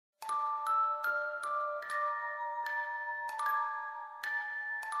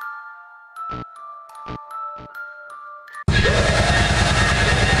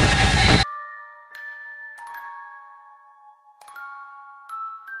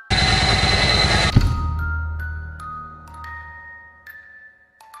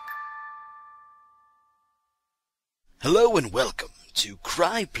Hello and welcome to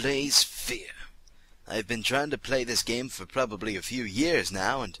Cry Plays F.E.A.R. I've been trying to play this game for probably a few years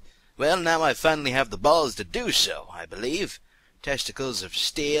now, and, well, now I finally have the balls to do so, I believe. Testicles of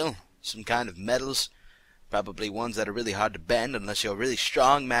steel, some kind of metals, probably ones that are really hard to bend unless you're a really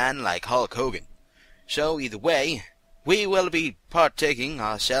strong man like Hulk Hogan. So, either way, we will be partaking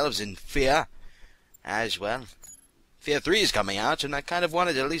ourselves in F.E.A.R. as well. F.E.A.R 3 is coming out, and I kind of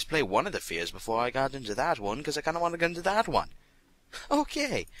wanted to at least play one of the F.E.A.Rs before I got into that one, because I kind of want to get into that one.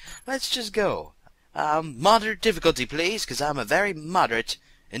 Okay, let's just go. Moderate difficulty, please, because I'm a very moderate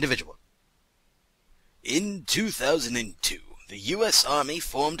individual. In 2002, the U.S. Army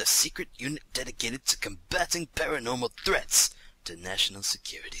formed a secret unit dedicated to combating paranormal threats to national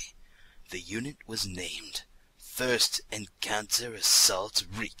security. The unit was named First Encounter Assault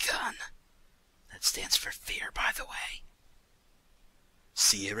Recon. That stands for F.E.A.R, by the way.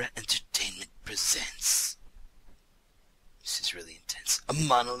 Sierra Entertainment presents. This is really intense. A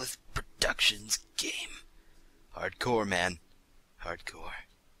Monolith Productions game. Hardcore, man. Hardcore.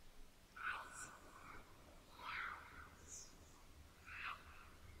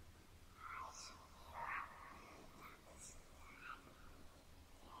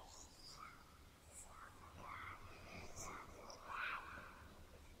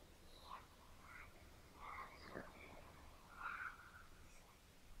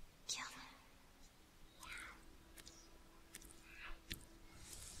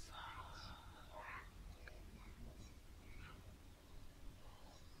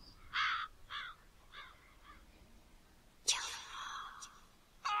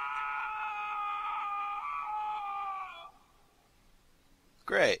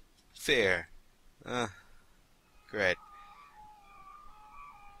 Great. F.E.A.R. Great.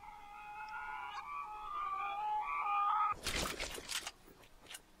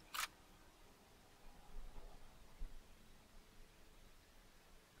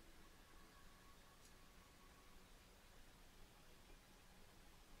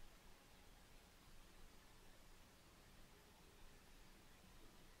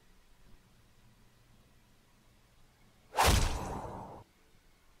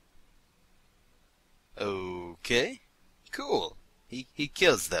 Okay, cool. He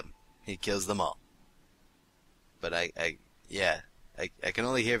kills them. He kills them all. But I can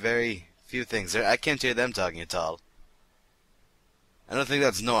only hear very few things. I can't hear them talking at all. I don't think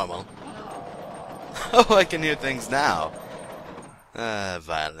that's normal. Oh, I can hear things now.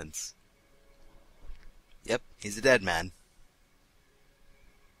 Violence. Yep, he's a dead man.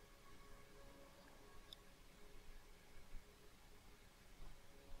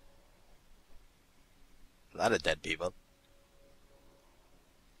 A lot of dead people.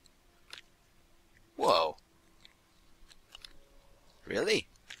 Whoa. Really?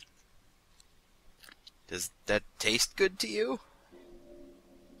 Does that taste good to you?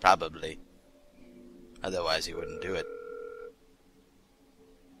 Probably. Otherwise he wouldn't do it.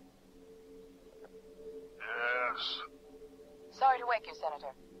 Yes. Sorry to wake you,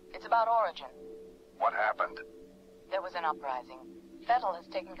 Senator. It's about Origin. What happened? There was an uprising. F.E.A.R has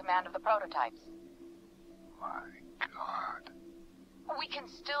taken command of the prototypes. My God. We can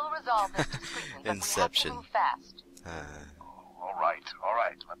still resolve this discreetly, but Inception. we have to move fast. All right.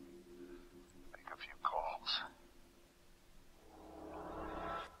 Let me make a few calls.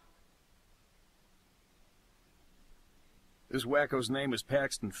 This wacko's name is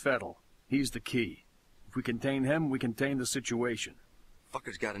Paxton F.E.A.R. He's the key. If we contain him, we contain the situation.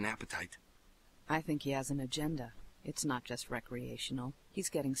 Fucker's got an appetite. I think he has an agenda. It's not just recreational. He's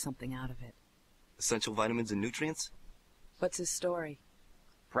getting something out of it. Essential vitamins and nutrients? What's his story?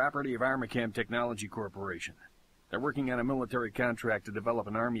 Property of Armacam Technology Corporation. They're working on a military contract to develop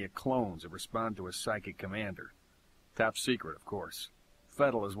an army of clones that respond to a psychic commander. Top secret, of course.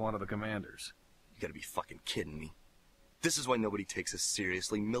 F.E.A.R is one of the commanders. You gotta be fucking kidding me. This is why nobody takes us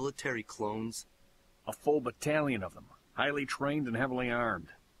seriously. Military clones? A full battalion of them. Highly trained and heavily armed.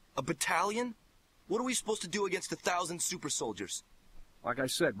 A battalion? What are we supposed to do against 1,000 super soldiers? Like I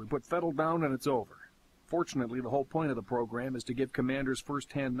said, we put F.E.A.R down and it's over. Fortunately, the whole point of the program is to give commanders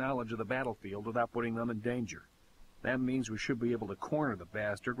first-hand knowledge of the battlefield without putting them in danger. That means we should be able to corner the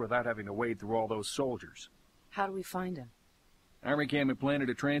bastard without having to wade through all those soldiers. How do we find him? Armacam implanted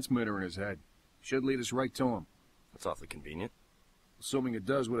a transmitter in his head. Should lead us right to him. That's awfully convenient. Assuming it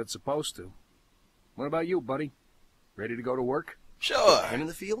does what it's supposed to. What about you, buddy? Ready to go to work? Sure. Him in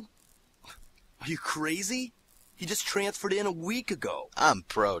the field? Are you crazy? He just transferred in a week ago. I'm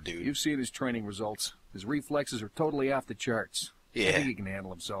pro, dude. You've seen his training results. His reflexes are totally off the charts. Yeah. I think he can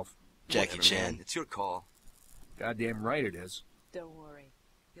handle himself. Jackie Whatever, Chan. man. It's your call. Goddamn right it is. Don't worry.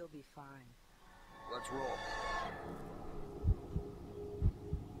 He'll be fine. Let's roll.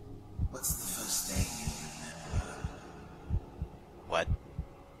 What's the first thing you remember? What?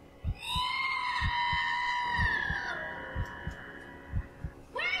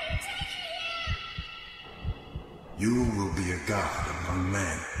 You will be a god among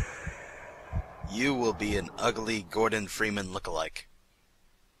men. You will be an ugly Gordon Freeman lookalike.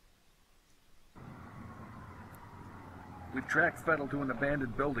 We've tracked Fettel to an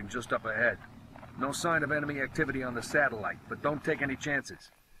abandoned building just up ahead. No sign of enemy activity on the satellite, but don't take any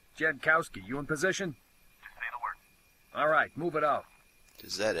chances. Jedkowski, you in position? Just say the word. All right, move it out.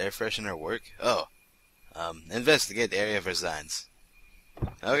 Does that air freshener work? Oh. Investigate the area for signs.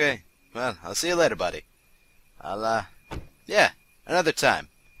 Okay. Well, I'll see you later, buddy. Yeah, another time.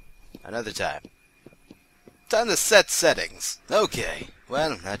 Another time. Time to set settings. Okay.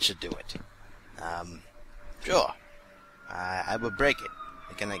 Well, that should do it. Sure. I will break it.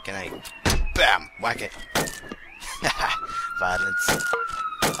 Can I... Bam! Whack it. Violence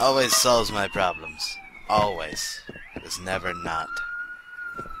always solves my problems. Always. It was never not.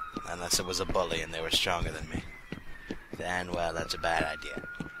 Unless it was a bully and they were stronger than me. Then, well, that's a bad idea.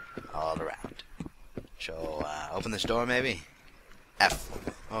 All around. So, open this door, maybe? F.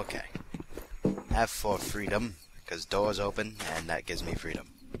 Okay. F for freedom, because doors open, and that gives me freedom.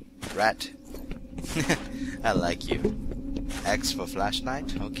 Rat. I like you. X for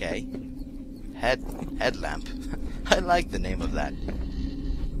flashlight. Okay. Headlamp. I like the name of that.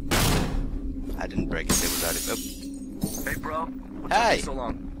 I didn't break it. It was already... Hey, bro. What Hey. took you so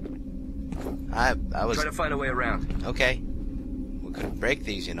long? I was... Try to find a way around. Okay. We could break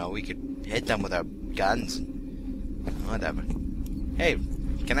these, you know. We could hit them with our guns. Whatever. Hey,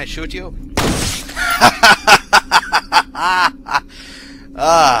 can I shoot you?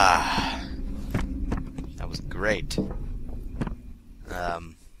 Ah. That was great.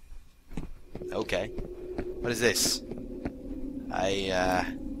 Okay. What is this?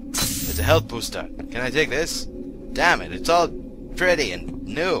 It's a health booster. Can I take this? Damn it, it's all pretty and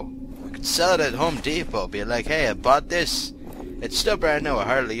new. I could sell it at Home Depot. Be like, hey, I bought this. It's still brand new. I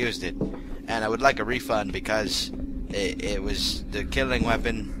hardly used it. And I would like a refund because it was the killing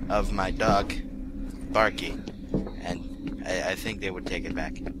weapon of my dog, Barky. And I think they would take it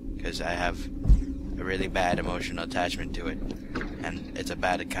back. Because I have a really bad emotional attachment to it. And it's a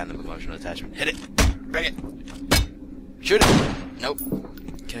bad kind of emotional attachment. Hit it! Bring it! Shoot it! Nope.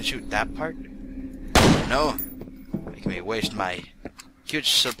 Can I shoot that part? No. Making me waste my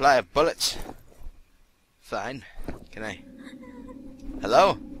huge supply of bullets. Fine. Can I...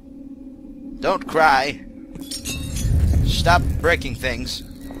 Hello? Don't cry. Stop breaking things.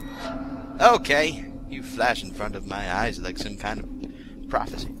 Okay. You flash in front of my eyes like some kind of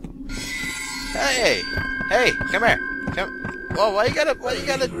prophecy. Hey! Hey, come here. Come... Whoa, why you gotta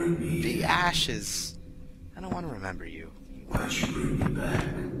be ashes? I don't want to remember you. Why should you bring me back?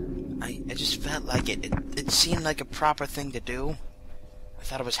 I just felt like it. It seemed like a proper thing to do. I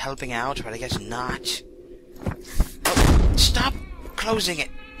thought it was helping out, but I guess not. Oh, stop closing it.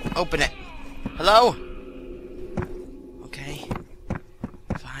 Open it. Hello? Okay.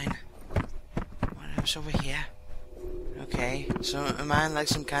 Fine. What's over here? Okay. So am I in like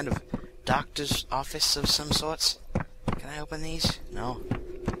some kind of doctor's office of some sorts? Can I open these? No.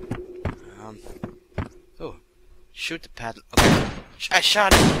 Oh. Shoot the paddle. Okay. I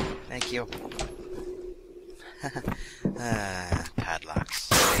shot it. Thank you.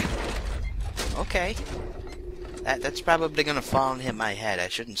 Padlocks. Okay. That's probably gonna fall and hit my head. I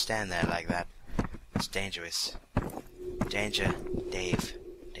shouldn't stand there like that. It's dangerous. Danger, Dave.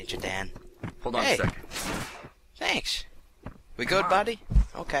 Danger, Dan. Hold on Hey. a second. Thanks. We good, buddy?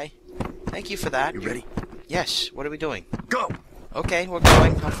 Okay. Thank you for that. You ready? Yes. What are we doing? Go! Okay, we're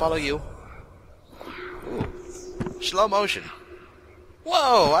going. I'll follow you. Ooh. Slow motion.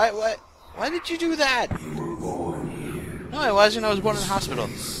 Whoa! Why did you do that? You were born here. No, I wasn't. I was born in a hospital.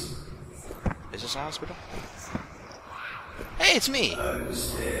 Is this a hospital? Hey, it's me. I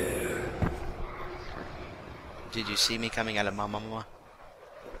was there. Did you see me coming out of my mama?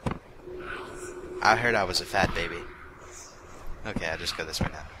 I heard I was a fat baby. Okay, I'll just go this way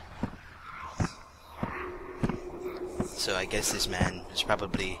now. So I guess this man is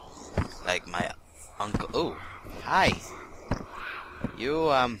probably like my uncle. Oh, hi. You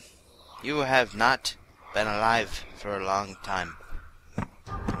have not been alive for a long time.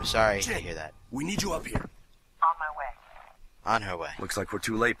 I'm sorry to hear that. We need you up here. On my way. On her way. Looks like we're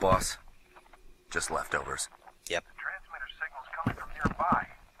too late, boss. Just leftovers. Yep. The transmitter signal's coming from nearby.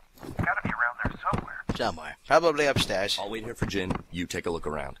 Gotta be around there somewhere. Somewhere. Probably upstairs. I'll wait here for Jin. You take a look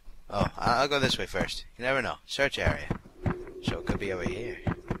around. Oh, I'll go this way first. You never know. Search area. So it could be over here.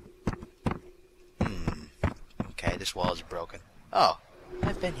 Okay, this wall is broken. Oh,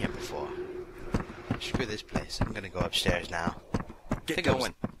 I've been here before. Screw this place. I'm gonna go upstairs now. Get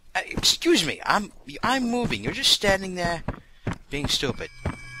going. Excuse me. I'm moving. You're just standing there, being stupid.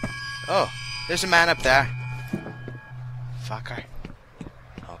 Oh, there's a man up there. Fucker.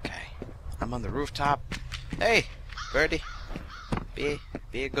 Okay. I'm on the rooftop. Hey, birdie. Be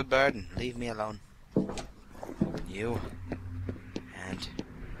a good bird and leave me alone. You. And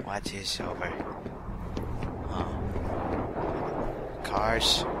what is over? Oh.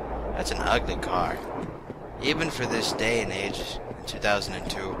 Cars. That's an ugly car. Even for this day and age, in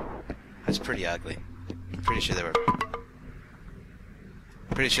 2002, that's pretty ugly. I'm pretty sure there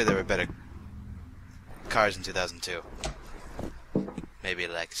were better cars in 2002. Maybe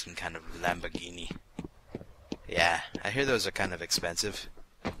like some kind of Lamborghini. Yeah, I hear those are kind of expensive.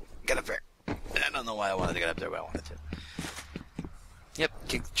 Get up there. I don't know why I wanted to get up there, but I wanted to. Yep,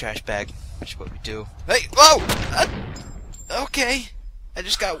 kick the trash bag. That's what we do. Hey, whoa! Okay. I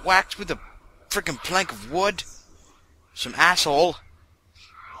just got whacked with a frickin' plank of wood. Some asshole.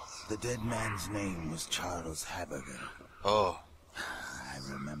 The dead man's name was Charles Haberger. Oh. I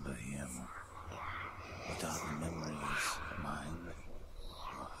remember him. What are the memories? Mine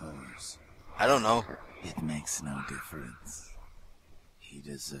or hers? I don't know. It makes no difference. He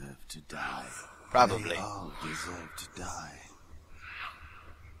deserved to die. Probably. They all deserve to die.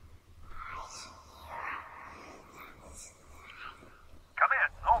 Come in.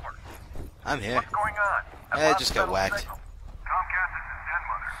 Over. I'm here. What's going on? I just got whacked. Comcast, this is Den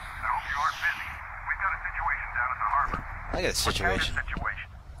Mother. I hope you aren't busy. We've got a situation down at the harbor. I got a situation. Situation.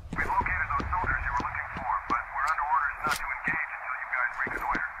 We located those soldiers you were looking for, but we're under orders not to engage until you guys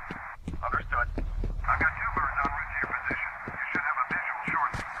reconnoiter. Understood. I've got 2 birds en route to your position. You should have a visual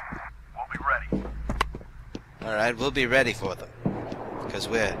shortly. We'll be ready. Alright, we'll be ready for them. Because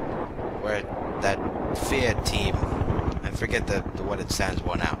we're that F.E.A.R team. I forget what it stands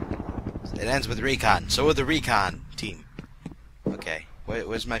for now. It ends with recon. So are the recon team. Okay,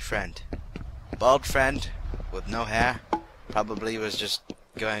 where's my friend? Bald friend with no hair. Probably was just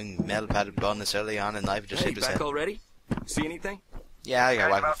going male padded bonus early on in life. Just Hey, hit his back head. already? See anything? Yeah, I got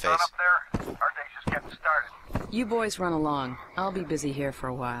Guys whacked in about the done face. up there? Our day's just getting started. You boys run along. I'll be busy here for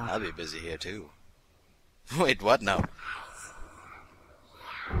a while. I'll be busy here too. Wait, what? No.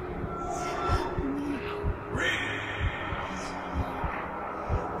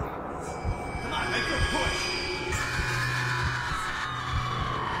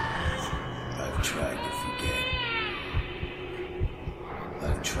 I've tried to forget.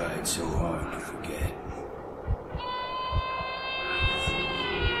 I've tried so hard to forget.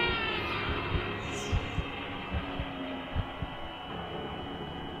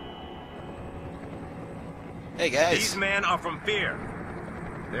 Hey guys. These men are from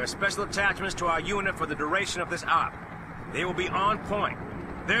F.E.A.R. They're special attachments to our unit for the duration of this op. They will be on point.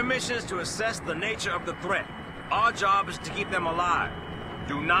 Their mission is to assess the nature of the threat. Our job is to keep them alive.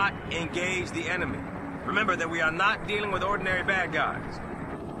 Do not engage the enemy. Remember that we are not dealing with ordinary bad guys.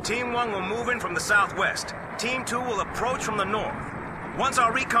 Team 1 will move in from the southwest. Team 2 will approach from the north. Once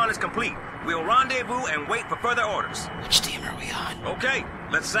our recon is complete, we will rendezvous and wait for further orders. Which team are we on? Okay,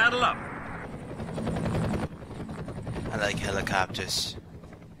 let's saddle up. I like helicopters.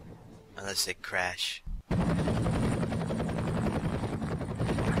 Unless they crash.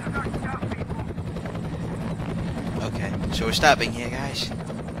 Okay, so we're stopping here, guys.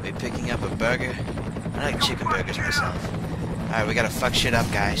 We're picking up a burger. I like chicken burgers myself. Alright, we gotta fuck shit up,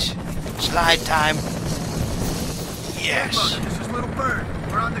 guys. Slide time! Yes! This is Little Bird.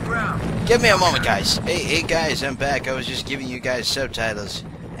 We're on the ground. Give me a moment, guys. Hey guys, I'm back. I was just giving you guys subtitles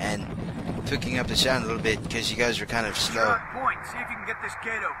and picking up the sound a little bit because you guys were kind of You're slow. on point. See if you can get this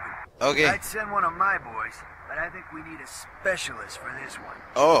gate open. Okay. I'd send one of my boys, but I think we need a specialist for this one.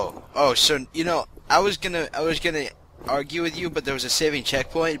 Oh, so you know, I was gonna argue with you, but there was a saving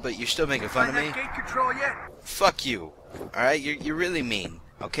checkpoint, but you're still making fun of Find me. that gate control yet? Fuck you. Alright, you're really mean.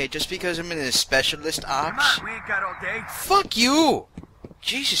 Okay, just because I'm in a specialist Come ops. on, we ain't got all day. Fuck you!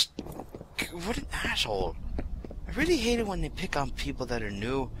 Jesus, what an asshole. I really hate it when they pick on people that are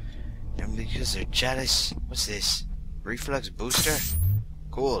new, and because they're jealous. What's this? Reflex booster?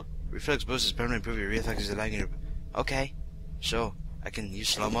 Cool. Reflex boost is permanently improve your reflexes, allowing you to... Okay, so I can use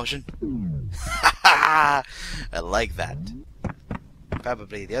slow motion? I like that.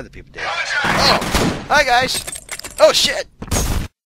 Probably the other people did. Oh! Hi guys! Oh shit!